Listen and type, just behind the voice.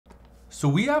So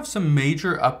we have some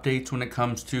major updates when it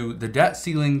comes to the debt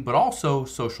ceiling, but also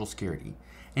Social Security.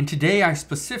 And today I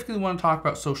specifically want to talk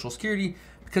about Social Security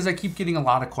because I keep getting a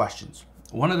lot of questions.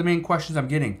 One of the main questions I'm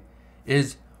getting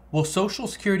is, will Social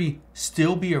Security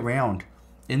still be around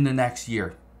in the next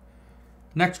year?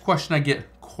 Next question I get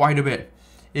quite a bit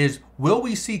is, will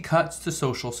we see cuts to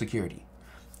Social Security?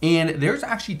 And there's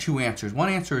actually two answers. One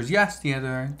answer is yes, the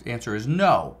other answer is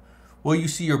no. Will you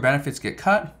see your benefits get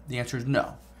cut? The answer is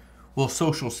no. Will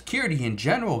Social Security in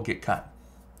general get cut?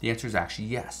 The answer is actually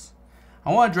yes.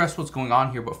 I want to address what's going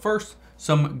on here, but first,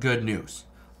 some good news.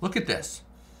 Look at this.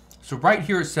 So right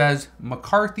here it says,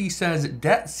 McCarthy says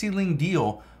debt ceiling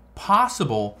deal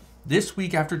possible this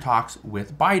week after talks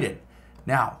with Biden.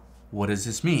 Now, what does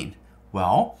this mean?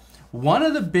 Well, one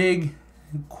of the big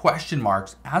question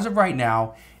marks as of right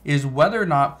now is whether or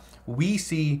not we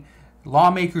see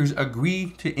lawmakers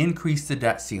agree to increase the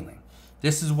debt ceiling.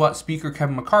 This is what Speaker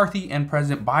Kevin McCarthy and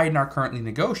President Biden are currently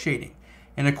negotiating.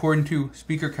 And according to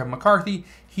Speaker Kevin McCarthy,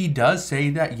 he does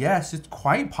say that yes, it's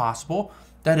quite possible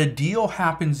that a deal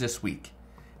happens this week.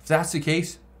 If that's the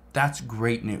case, that's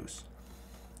great news.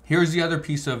 Here's the other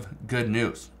piece of good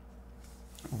news.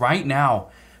 Right now,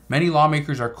 many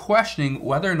lawmakers are questioning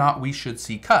whether or not we should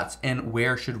see cuts and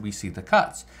where should we see the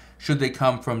cuts. Should they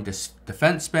come from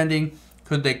defense spending?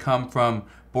 Could they come from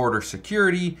border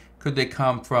security? Could they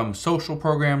come from social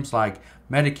programs like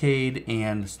Medicaid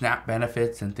and SNAP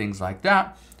benefits and things like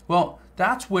that? Well,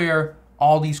 that's where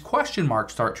all these question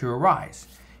marks start to arise.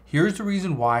 Here's the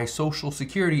reason why Social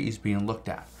Security is being looked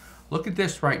at. Look at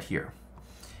this right here.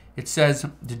 It says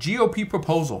the GOP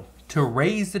proposal to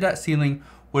raise the debt ceiling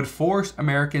would force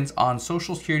Americans on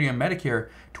Social Security and Medicare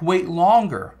to wait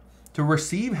longer to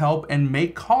receive help and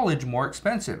make college more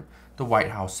expensive, the White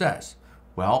House says.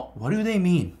 Well, what do they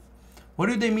mean? What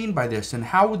do they mean by this, and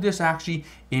how would this actually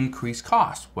increase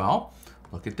costs? Well,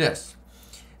 look at this.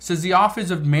 It says the Office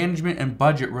of Management and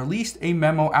Budget released a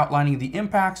memo outlining the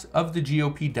impacts of the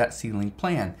GOP debt ceiling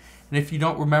plan. And if you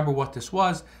don't remember what this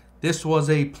was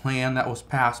a plan that was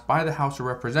passed by the House of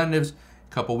Representatives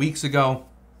a couple weeks ago.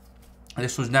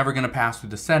 This was never going to pass through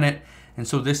the Senate. And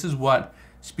so this is what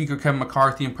Speaker Kevin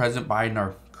McCarthy and President Biden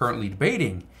are currently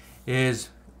debating, is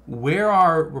where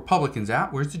are Republicans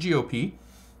at? Where's the GOP?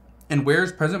 And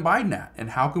where's President Biden at?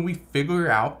 And how can we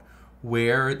figure out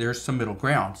where there's some middle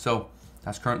ground? So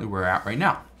that's currently where we're at right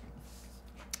now.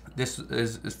 This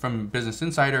is from Business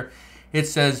Insider. It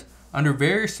says, under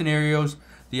various scenarios,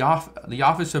 the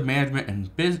Office of Management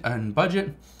and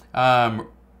Budget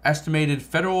estimated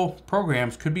federal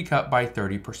programs could be cut by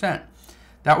 30%.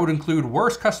 That would include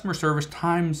worse customer service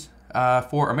times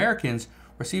for Americans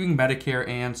receiving Medicare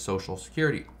and Social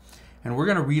Security. And we're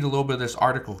going to read a little bit of this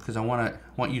article because I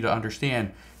want you to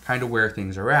understand kind of where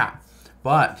things are at.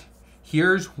 But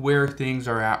here's where things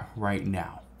are at right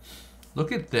now.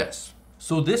 Look at this.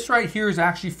 So this right here is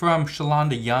actually from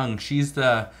Shalonda Young. She's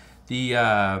the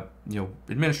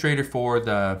administrator for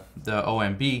the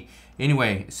OMB.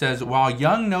 Anyway, it says, while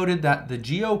Young noted that the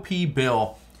GOP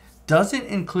bill doesn't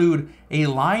include a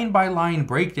line-by-line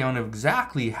breakdown of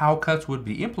exactly how cuts would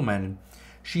be implemented,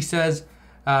 she says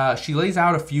she lays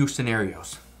out a few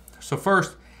scenarios. So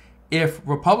first, if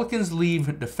Republicans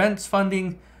leave defense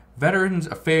funding, Veterans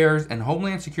Affairs, and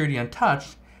Homeland Security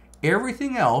untouched,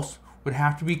 everything else would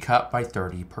have to be cut by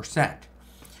 30%.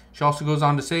 She also goes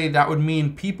on to say that would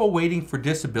mean people waiting for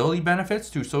disability benefits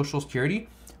through Social Security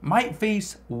might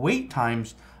face wait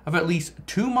times of at least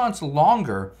 2 months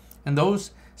longer, and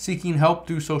those seeking help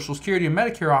through Social Security and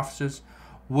Medicare offices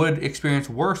would experience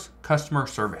worse customer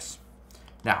service.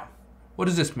 Now, what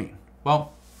does this mean?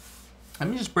 Well, let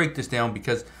me just break this down,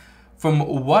 because from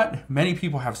what many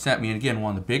people have sent me, and again,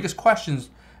 one of the biggest questions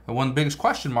and one of the biggest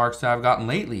question marks that I've gotten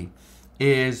lately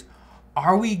is,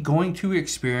 are we going to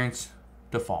experience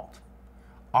default?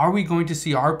 Are we going to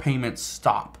see our payments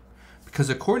stop? Because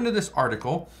according to this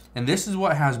article, and this is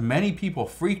what has many people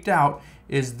freaked out,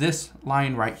 is this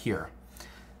line right here.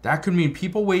 That could mean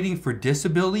people waiting for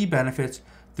disability benefits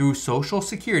through Social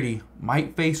Security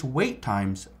might face wait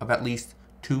times of at least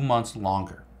 2 months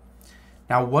longer.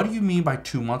 Now, what do you mean by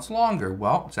 2 months longer?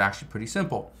 Well, it's actually pretty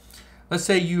simple. Let's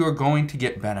say you are going to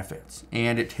get benefits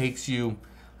and it takes you,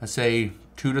 let's say,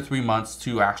 2 to 3 months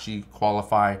to actually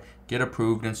qualify, get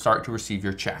approved, and start to receive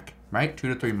your check, right?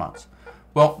 2 to 3 months.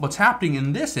 Well, what's happening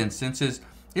in this instance is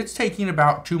it's taking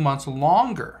about 2 months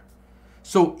longer.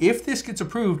 So if this gets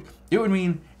approved, it would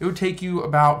mean it would take you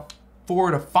about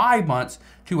 4 to 5 months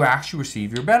to actually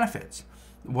receive your benefits.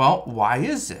 Well, why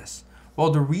is this?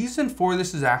 Well, the reason for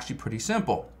this is actually pretty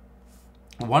simple.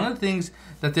 One of the things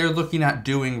that they're looking at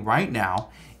doing right now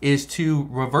is to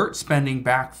revert spending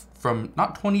back from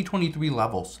not 2023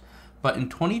 levels, but in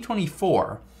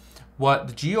 2024, what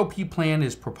the GOP plan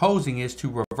is proposing is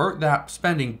to revert that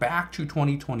spending back to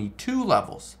 2022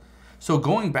 levels. So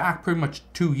going back pretty much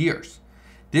 2 years.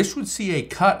 This would see a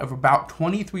cut of about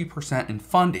 23% in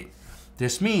funding.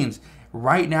 This means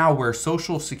right now where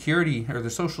Social Security or the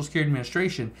Social Security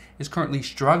Administration is currently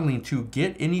struggling to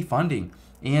get any funding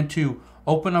and to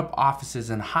open up offices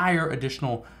and hire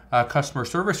additional customer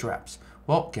service reps.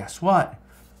 Well, guess what?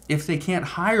 If they can't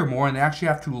hire more and they actually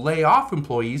have to lay off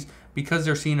employees because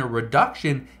they're seeing a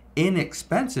reduction in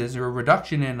expenses or a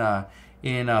reduction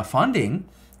in funding,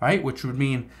 right? Which would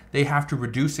mean they have to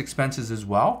reduce expenses as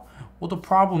well. Well, the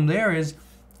problem there is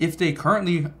if they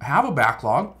currently have a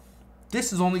backlog,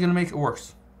 this is only going to make it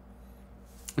worse.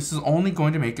 This is only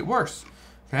going to make it worse,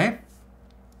 okay?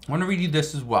 I want to read you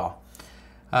this as well.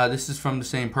 This is from the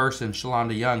same person,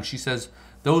 Shalonda Young. She says,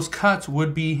 those cuts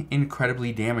would be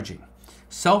incredibly damaging,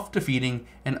 self-defeating,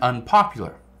 and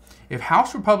unpopular. If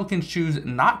House Republicans choose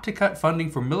not to cut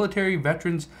funding for military,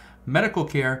 veterans, medical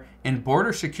care, and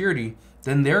border security,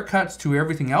 then their cuts to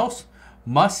everything else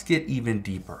must get even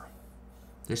deeper.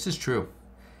 This is true.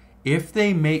 If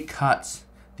they make cuts,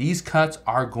 these cuts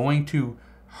are going to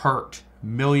hurt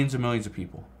millions and millions of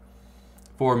people.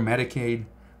 For Medicaid,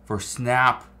 for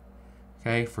SNAP,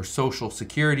 okay, for Social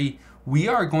Security, we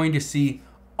are going to see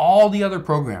all the other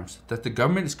programs that the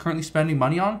government is currently spending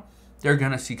money on, they're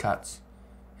going to see cuts.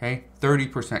 Okay,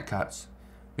 30% cuts,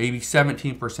 maybe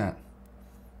 17%,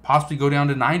 possibly go down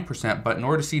to 9%. But in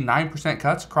order to see 9%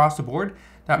 cuts across the board,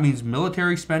 that means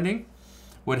military spending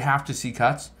would have to see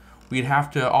cuts. We'd have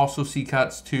to also see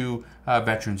cuts to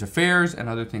Veterans Affairs and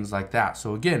other things like that.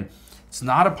 So again, it's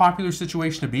not a popular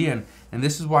situation to be in, and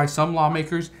this is why some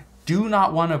lawmakers do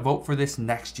not want to vote for this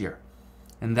next year.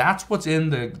 And that's what's in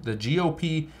the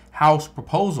GOP House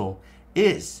proposal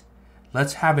is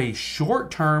let's have a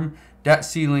short-term debt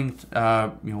ceiling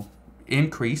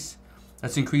increase.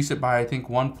 Let's increase it by I think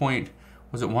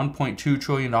 $1.2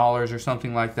 trillion or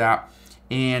something like that,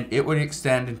 and it would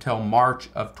extend until March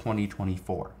of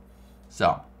 2024.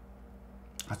 So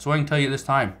that's what I can tell you at this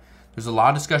time. There's a lot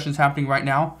of discussions happening right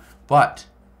now, but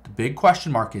the big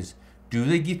question mark is, do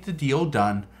they get the deal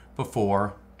done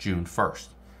before June 1st?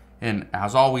 And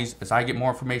as always, as I get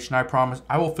more information, I promise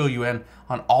I will fill you in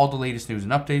on all the latest news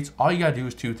and updates. All you gotta do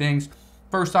is two things.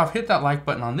 First off, hit that like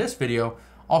button on this video.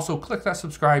 Also, click that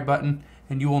subscribe button,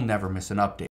 and you will never miss an update.